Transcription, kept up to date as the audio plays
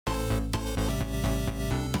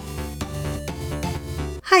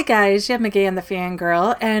Hi guys, Jen McGee, the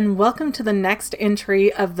Fangirl, and welcome to the next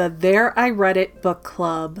entry of the There I Read It book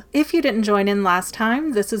club. If you didn't join in last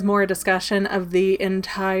time, this is more a discussion of the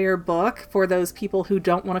entire book for those people who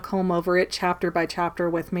don't want to comb over it chapter by chapter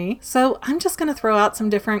with me. So I'm just going to throw out some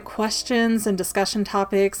different questions and discussion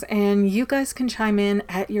topics, and you guys can chime in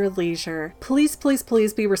at your leisure. Please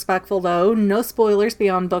be respectful though. No spoilers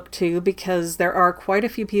beyond book 2, because there are quite a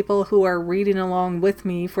few people who are reading along with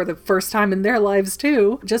me for the first time in their lives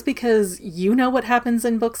too. Just because you know what happens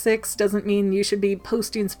in book 6 doesn't mean you should be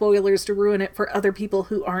posting spoilers to ruin it for other people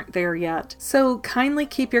who aren't there yet. So kindly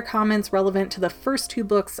keep your comments relevant to the first 2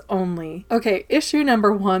 books only. Okay, issue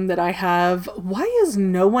number 1 that I have: why is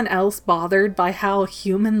no one else bothered by how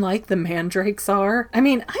human-like the mandrakes are? I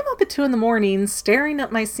mean, I'm up at 2 in the morning staring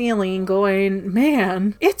at my ceiling going,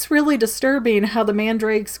 man, it's really disturbing how the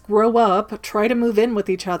mandrakes grow up, try to move in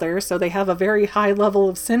with each other so they have a very high level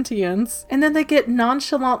of sentience, and then they get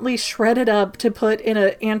nonchalantly shredded up to put in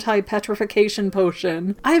an anti-petrification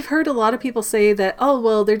potion. I've heard a lot of people say that, oh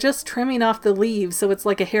well, they're just trimming off the leaves so it's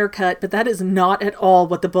like a haircut, but that is not at all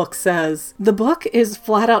what the book says. The book is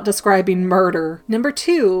flat out describing murder. Number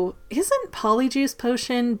 2, isn't Polyjuice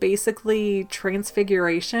Potion basically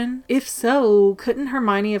transfiguration? If so, couldn't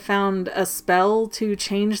Hermione have found a spell to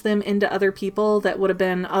change them into other people that would have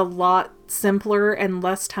been a lot simpler and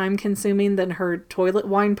less time-consuming than her toilet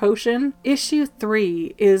wine potion? Issue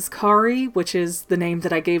 3 is Kari, which is the name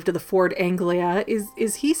that I gave to the Ford Anglia.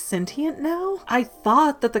 Is he sentient now? I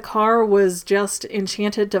thought that the car was just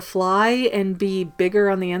enchanted to fly and be bigger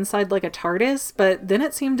on the inside like a TARDIS, but then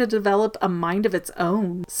it seemed to develop a mind of its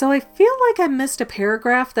own. So I feel like I missed a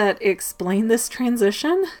paragraph that explained this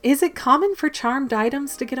transition. Is it common for charmed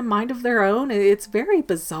items to get a mind of their own? It's very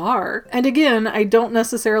bizarre. And again, I don't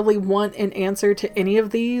necessarily want an answer to any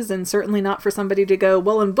of these, and certainly not for somebody to go,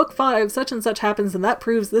 well, in book 5 such and such happens and that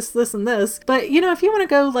proves this and this. But you know, if you want to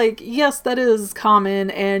go like, yes, that is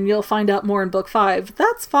common and you'll find out more in book 5,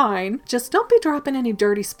 that's fine. Just don't be dropping any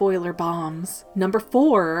dirty spoiler bombs. Number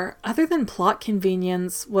 4, other than plot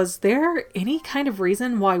convenience, was there any kind of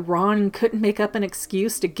reason why Ron couldn't make up an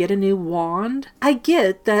excuse to get a new wand? I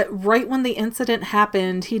get that right when the incident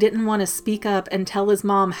happened, he didn't want to speak up and tell his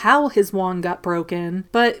mom how his wand got broken,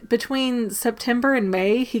 but between September and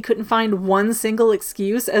May, he couldn't find one single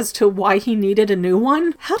excuse as to why he needed a new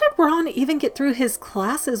one? How did Ron even get through his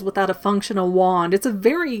classes without a functional wand? It's a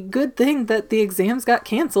very good thing that the exams got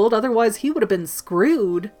canceled, otherwise he would have been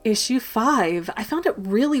screwed. Issue 5. I found it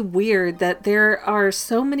really weird that there are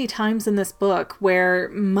so many times in this book where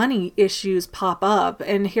money issues pop up,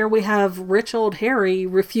 and here we have rich old Harry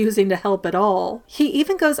refusing to help at all. He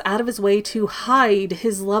even goes out of his way to hide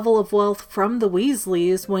his level of wealth from the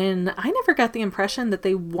Weasleys when I never got the impression that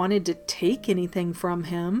they wanted to take anything from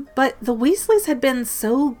him. But the Weasleys had been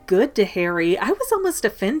so good to Harry, I was almost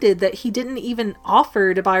offended that he didn't even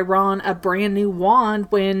offer to buy Ron a brand new wand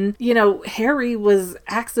when, you know, Harry was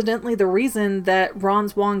accidentally the reason that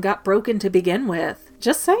Ron's wand got broken to begin with.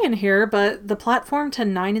 Just saying here, but the platform to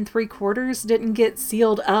 9 3/4 didn't get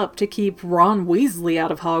sealed up to keep Ron Weasley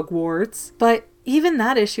out of Hogwarts. But even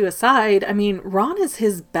that issue aside, I mean, Ron is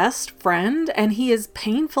his best friend, and he is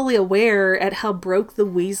painfully aware at how broke the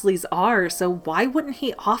Weasleys are, so why wouldn't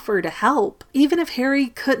he offer to help? Even if Harry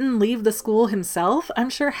couldn't leave the school himself, I'm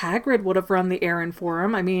sure Hagrid would have run the errand for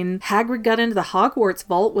him. I mean, Hagrid got into the Hogwarts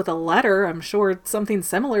vault with a letter. I'm sure something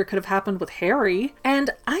similar could have happened with Harry. And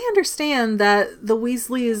I understand that the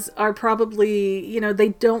Weasleys are probably, you know, they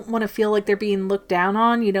don't want to feel like they're being looked down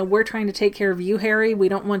on. You know, we're trying to take care of you, Harry. We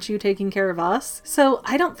don't want you taking care of us. So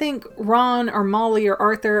I don't think Ron or Molly or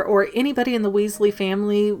Arthur or anybody in the Weasley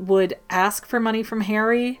family would ask for money from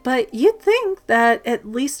Harry, but you'd think that at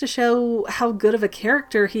least to show how good of a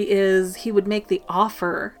character he is, he would make the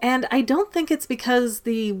offer. And I don't think it's because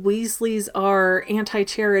the Weasleys are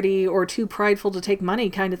anti-charity or too prideful to take money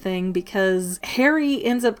kind of thing, because Harry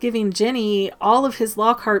ends up giving Ginny all of his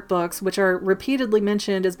Lockhart books, which are repeatedly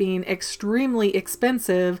mentioned as being extremely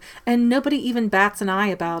expensive, and nobody even bats an eye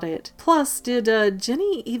about it. Plus, did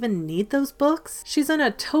Ginny even need those books? She's in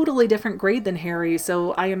a totally different grade than Harry,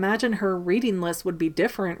 so I imagine her reading list would be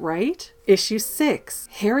different, right? Issue 6.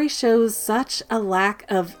 Harry shows such a lack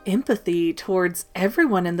of empathy towards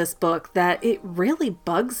everyone in this book that it really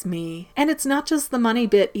bugs me. And it's not just the money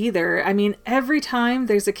bit either. I mean, every time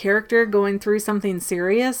there's a character going through something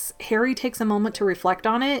serious, Harry takes a moment to reflect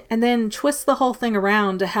on it and then twists the whole thing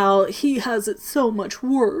around to how he has it so much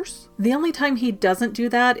worse. The only time he doesn't do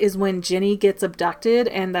that is when Ginny gets gets abducted,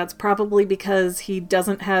 and that's probably because he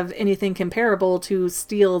doesn't have anything comparable to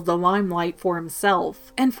steal the limelight for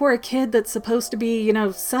himself. And for a kid that's supposed to be,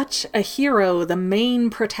 such a hero, the main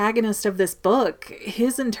protagonist of this book,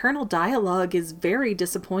 his internal dialogue is very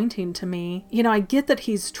disappointing to me. I get that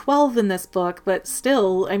he's 12 in this book, but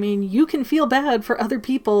still, you can feel bad for other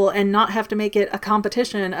people and not have to make it a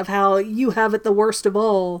competition of how you have it the worst of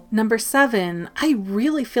all. Number 7, I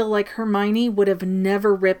really feel like Hermione would have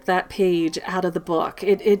never ripped that page out of the book.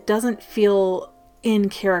 It doesn't feel in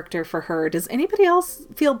character for her. Does anybody else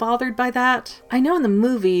feel bothered by that? I know in the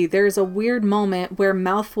movie there's a weird moment where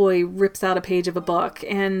Malfoy rips out a page of a book,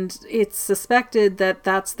 and it's suspected that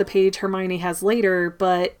that's the page Hermione has later,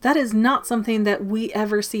 but that is not something that we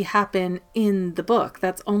ever see happen in the book.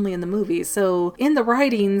 That's only in the movie. So in the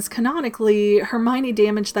writings, canonically, Hermione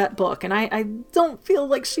damaged that book, and I don't feel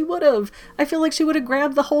like she would have. I feel like she would have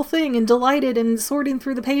grabbed the whole thing and delighted in sorting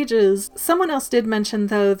through the pages. Someone else did mention,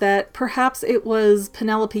 though, that perhaps it was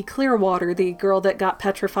Penelope Clearwater, the girl that got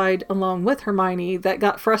petrified along with Hermione, that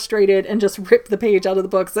got frustrated and just ripped the page out of the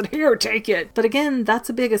book and said, "Here, take it." But again, that's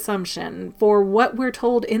a big assumption. For what we're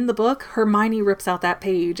told in the book, Hermione rips out that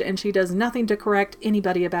page and she does nothing to correct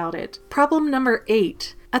anybody about it. Problem number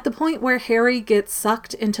 8. At the point where Harry gets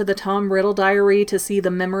sucked into the Tom Riddle diary to see the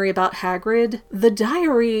memory about Hagrid, the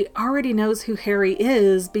diary already knows who Harry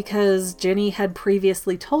is because Ginny had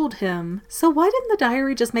previously told him. So why didn't the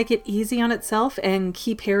diary just make it easy on itself and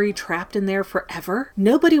keep Harry trapped in there forever?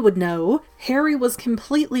 Nobody would know. Harry was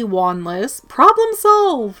completely wandless. Problem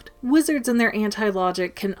solved! Wizards and their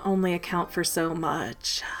anti-logic can only account for so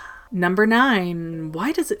much. Number 9,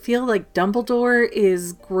 why does it feel like Dumbledore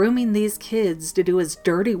is grooming these kids to do his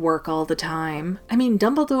dirty work all the time?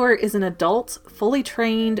 Dumbledore is an adult, fully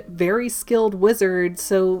trained, very skilled wizard,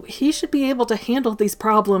 so he should be able to handle these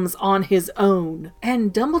problems on his own.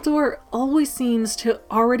 And Dumbledore always seems to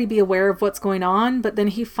already be aware of what's going on, but then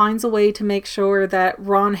he finds a way to make sure that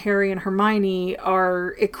Ron, Harry, and Hermione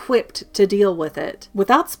are equipped to deal with it.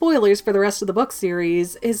 Without spoilers for the rest of the book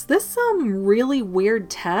series, is this some really weird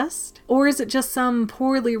test? Or is it just some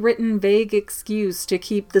poorly written, vague excuse to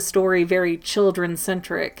keep the story very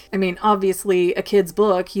children-centric? Obviously, a kid's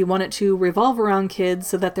book, you want it to revolve around kids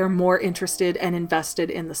so that they're more interested and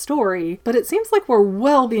invested in the story, but it seems like we're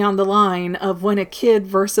well beyond the line of when a kid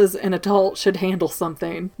versus an adult should handle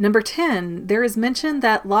something. Number 10, there is mention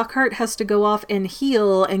that Lockhart has to go off and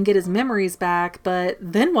heal and get his memories back, but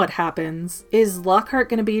then what happens? Is Lockhart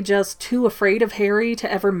going to be just too afraid of Harry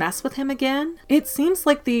to ever mess with him again? It seems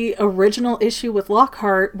like the original issue with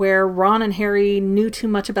Lockhart, where Ron and Harry knew too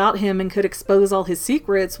much about him and could expose all his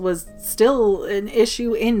secrets, was still an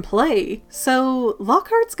issue in play. So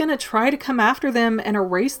Lockhart's gonna try to come after them and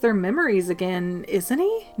erase their memories again, isn't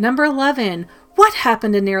he? Number 11. What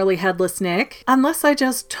happened to Nearly Headless Nick? Unless I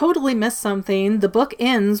just totally missed something, the book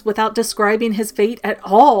ends without describing his fate at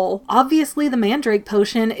all. Obviously, the Mandrake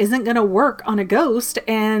potion isn't going to work on a ghost,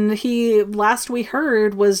 and he, last we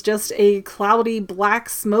heard, was just a cloudy black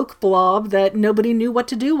smoke blob that nobody knew what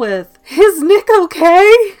to do with. Is Nick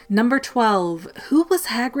okay? Number 12. Who was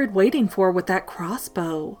Hagrid waiting for with that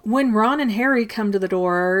crossbow? When Ron and Harry come to the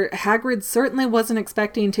door, Hagrid certainly wasn't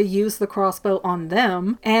expecting to use the crossbow on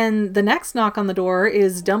them, and the next knock on the door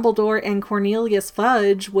is Dumbledore and Cornelius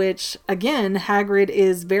Fudge, which, again, Hagrid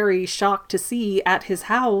is very shocked to see at his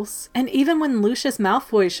house. And even when Lucius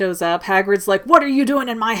Malfoy shows up, Hagrid's like, "What are you doing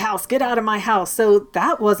in my house? Get out of my house." So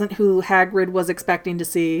that wasn't who Hagrid was expecting to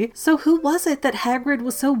see. So who was it that Hagrid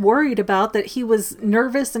was so worried about that he was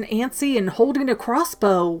nervous and antsy and holding a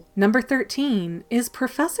crossbow? Number 13. Is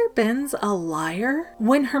Professor Binns a liar?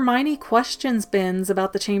 When Hermione questions Binns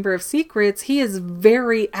about the Chamber of Secrets, he is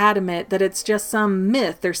very adamant that it's just some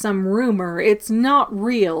myth or some rumor. It's not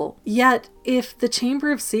real. Yet, if the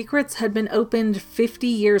Chamber of Secrets had been opened 50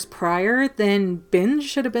 years prior, then Binns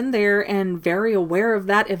should have been there and very aware of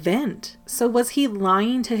that event. So was he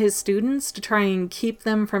lying to his students to try and keep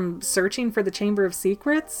them from searching for the Chamber of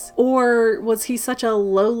Secrets? Or was he such a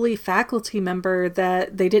lowly faculty member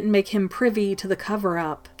that they didn't make him privy to the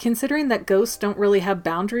cover-up? Considering that ghosts don't really have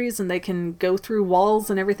boundaries and they can go through walls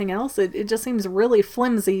and everything else, it just seems really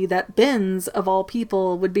flimsy that Binns, of all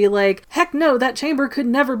people, would be like, "Heck no, that chamber could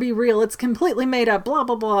never be real. It's completely made up, blah,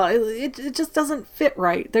 blah, blah." It just doesn't fit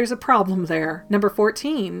right. There's a problem there. Number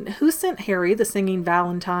 14. Who sent Harry the singing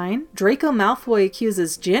Valentine? Draco Malfoy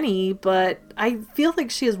accuses Ginny, but I feel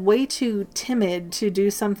like she is way too timid to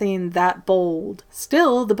do something that bold.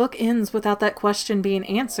 Still, the book ends without that question being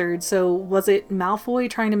answered, so was it Malfoy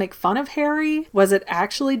trying to make fun of Harry? Was it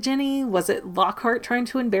actually Ginny? Was it Lockhart trying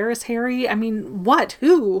to embarrass Harry? I mean, what?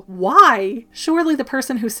 Who? Why? Surely the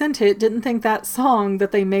person who sent it didn't think that song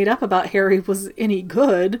that they made up about Harry was any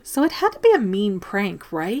good, so it had to be a mean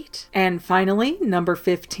prank, right? And finally, number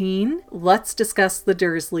 15, let's discuss the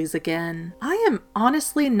Dursleys again. I am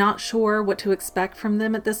honestly not sure what to expect from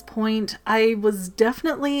them at this point. I was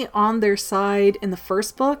definitely on their side in the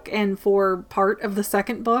first book and for part of the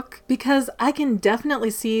second book, because I can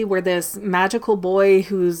definitely see where this magical boy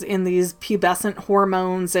who's in these pubescent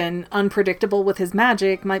hormones and unpredictable with his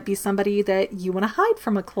magic might be somebody that you want to hide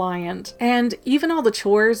from a client. And even all the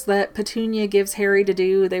chores that Petunia gives Harry to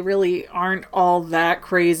do, they really aren't all that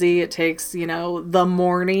crazy. It takes, the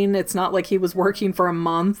morning. It's not like he was working for a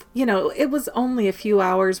month. It was only a few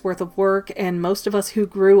hours worth of work, and most of us who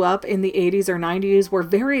grew up in the 80s or 90s were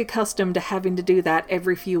very accustomed to having to do that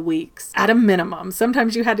every few weeks. At a minimum.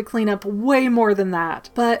 Sometimes you had to clean up way more than that.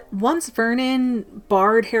 But once Vernon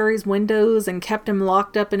barred Harry's windows and kept him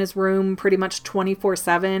locked up in his room pretty much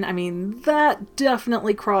 24/7, I mean, that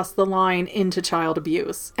definitely crossed the line into child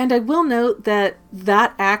abuse. And I will note that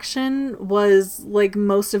action was, like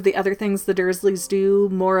most of the other things the Dursleys do,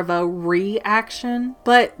 more of a reaction.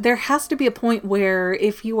 But there has to be a point where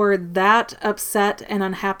if you are that upset and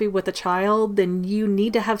unhappy with a child, then you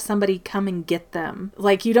need to have somebody come and get them.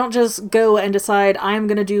 Like, you don't just go and decide, I'm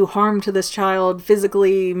going to do harm to this child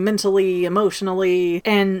physically, mentally, emotionally,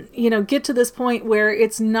 and, get to this point where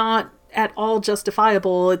it's not at all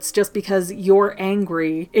justifiable. It's just because you're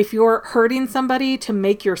angry. If you're hurting somebody to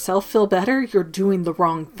make yourself feel better, you're doing the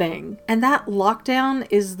wrong thing. And that lockdown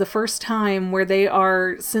is the first time where they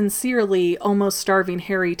are sincerely almost starving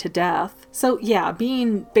Harry to death. So yeah,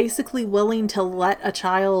 being basically willing to let a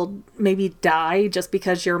child maybe die just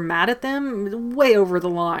because you're mad at them, way over the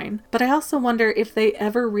line. But I also wonder if they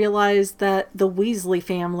ever realized that the Weasley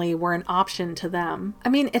family were an option to them. I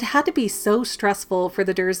mean, it had to be so stressful for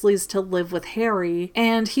the Dursleys to live with Harry,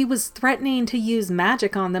 and he was threatening to use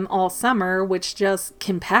magic on them all summer, which just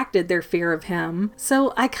compacted their fear of him.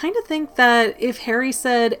 So I kind of think that if Harry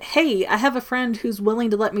said, hey, I have a friend who's willing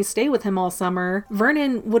to let me stay with him all summer,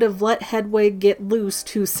 Vernon would have let Hedwig get loose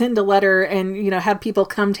to send a letter and, have people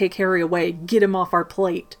come take Harry away, get him off our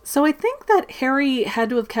plate. So I think that Harry had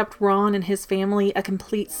to have kept Ron and his family a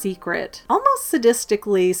complete secret, almost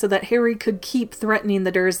sadistically, so that Harry could keep threatening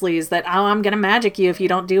the Dursleys that, oh, I'm gonna magic you if you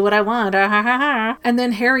don't do what I want, and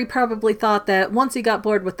then Harry probably thought that once he got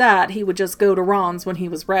bored with that, he would just go to Ron's when he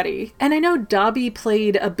was ready. And I know Dobby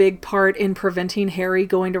played a big part in preventing Harry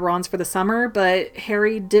going to Ron's for the summer, but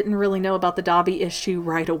Harry didn't really know about the Dobby issue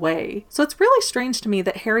right away. So it's really strange to me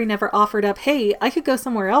that Harry never offered up, hey, I could go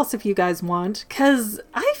somewhere else if you guys want, because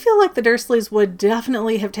I feel like the Dursleys would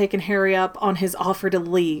definitely have taken Harry up on his offer to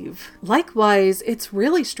leave. Likewise, it's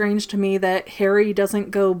really strange to me that Harry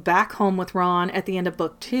doesn't go back home with Ron at the end of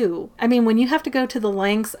book 2. I mean, when you have to go to the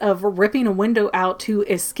lengths of ripping a window out to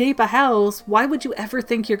escape a house, why would you ever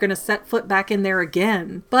think you're going to set foot back in there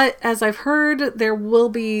again? But as I've heard, there will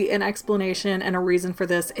be an explanation and a reason for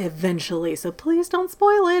this eventually, so please don't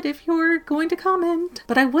spoil it if you're going to comment.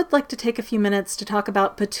 But I would like to take a few minutes to talk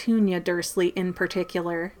about Petunia Dursley in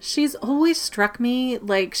particular. She's always struck me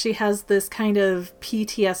like she has this kind of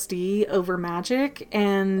PTSD over magic,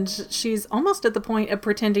 and she's almost at the point of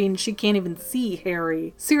pretending she can't even see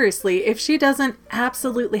Harry. Seriously, if she doesn't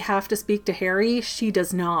absolutely have to speak to Harry, she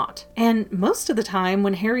does not. And most of the time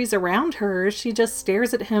when Harry's around her, she just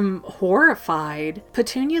stares at him horrified.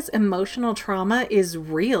 Petunia's emotional trauma is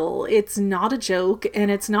real. It's not a joke,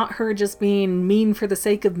 and it's not her just being mean for the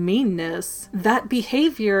sake of meanness. That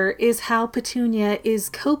behavior is how Petunia is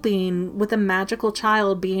coping with a magical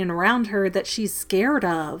child being around her that she's scared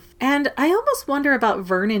of. And I almost wonder about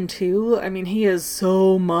Vernon too. I mean, he is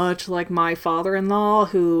so much like my father-in-law,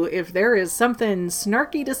 who, if there is something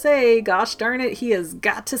snarky to say, gosh darn it, he has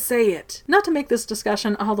got to say it. Not to make this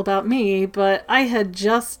discussion all about me, but I had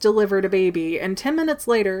just delivered a baby, and 10 minutes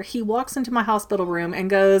later, he walks into my hospital room and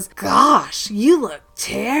goes, gosh, you look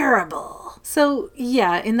terrible. So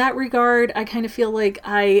yeah, in that regard, I kind of feel like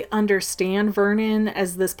I understand Vernon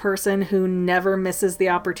as this person who never misses the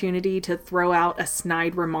opportunity to throw out a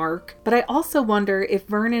snide remark. But I also wonder if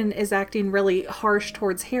Vernon is acting really harsh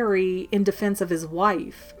towards Harry in defense of his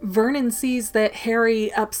wife. life. Vernon sees that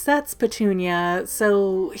Harry upsets Petunia,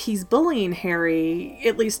 so he's bullying Harry,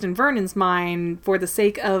 at least in Vernon's mind, for the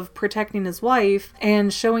sake of protecting his wife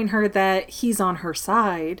and showing her that he's on her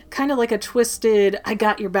side. Kind of like a twisted, I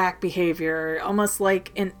got your back behavior, almost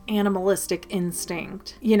like an animalistic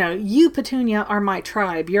instinct. You know, you, Petunia, are my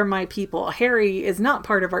tribe, you're my people. Harry is not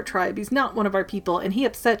part of our tribe, he's not one of our people, and he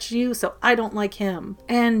upsets you, so I don't like him.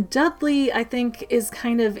 And Dudley, I think, is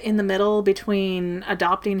kind of in the middle between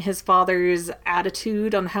adopting his father's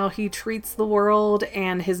attitude on how he treats the world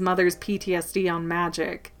and his mother's PTSD on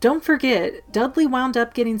magic. Don't forget, Dudley wound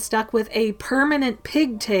up getting stuck with a permanent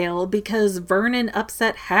pigtail because Vernon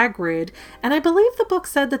upset Hagrid, and I believe the book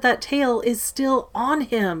said that that tail is still on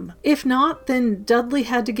him. If not, then Dudley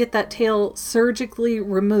had to get that tail surgically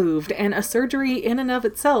removed, and a surgery in and of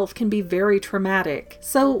itself can be very traumatic.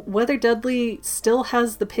 So whether Dudley still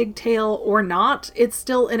has the pigtail or not, it's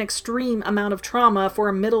still an extreme amount of trauma for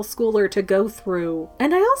a middle schooler to go through.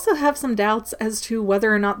 And I also have some doubts as to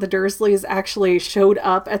whether or not the Dursleys actually showed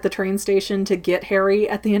up at the train station to get Harry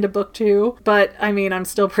at the end of book 2, but I mean, I'm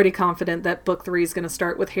still pretty confident that book 3 is going to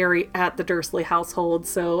start with Harry at the Dursley household,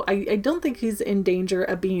 so I don't think he's in danger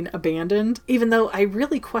of being abandoned, even though I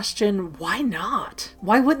really question why not?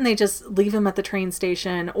 Why wouldn't they just leave him at the train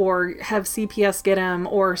station, or have CPS get him,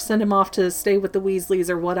 or send him off to stay with the Weasleys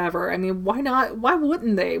or whatever? I mean, why not? Why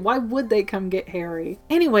wouldn't they? Why would they come get Harry?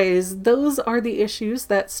 Anyways, those are the issues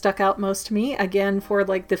that stuck out most to me, again for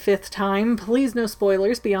like the 5th time. Please no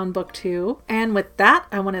spoilers beyond book 2. And with that,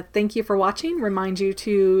 I want to thank you for watching, remind you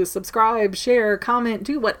to subscribe, share, comment,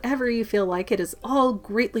 do whatever you feel like. It is all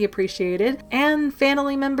greatly appreciated. And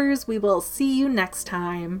Fanily members, we will see you next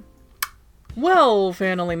time. Well,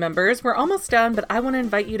 Fanily members, we're almost done, but I want to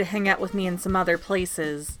invite you to hang out with me in some other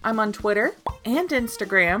places. I'm on Twitter and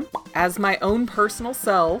Instagram as my own personal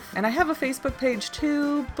self, and I have a Facebook page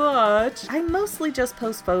too, but I mostly just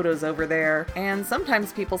post photos over there. And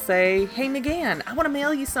sometimes people say, hey McGann, I want to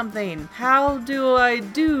mail you something. How do I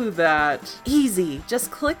do that? Easy.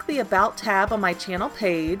 Just click the About tab on my channel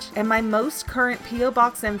page, and my most current P.O.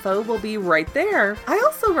 Box info will be right there. I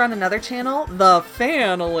also run another channel, The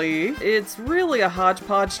Fanily. It's really a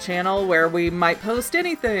hodgepodge channel where we might post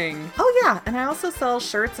anything. Oh yeah, and I also sell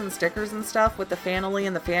shirts and stickers and stuff with the Fanily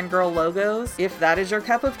and the Fangirl logos. If that is your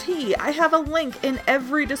cup of tea, I have a link in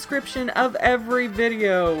every description of every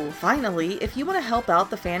video. Finally, if you want to help out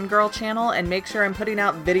the Fangirl channel and make sure I'm putting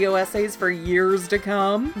out video essays for years to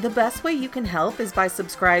come, the best way you can help is by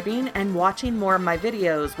subscribing and watching more of my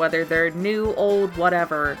videos, whether they're new, old,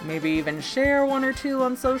 whatever. Maybe even share 1 or 2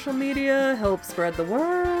 on social media, help spread the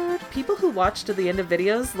word. People who watch to the end of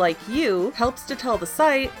videos like you helps to tell the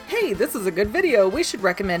site, hey, this is a good video, we should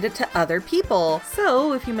recommend it to other people.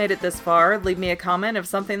 So if you made it this far, leave me a comment of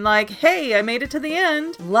something like, hey, I made it to the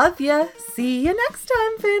end. Love ya. See you next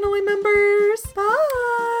time, Fanily members.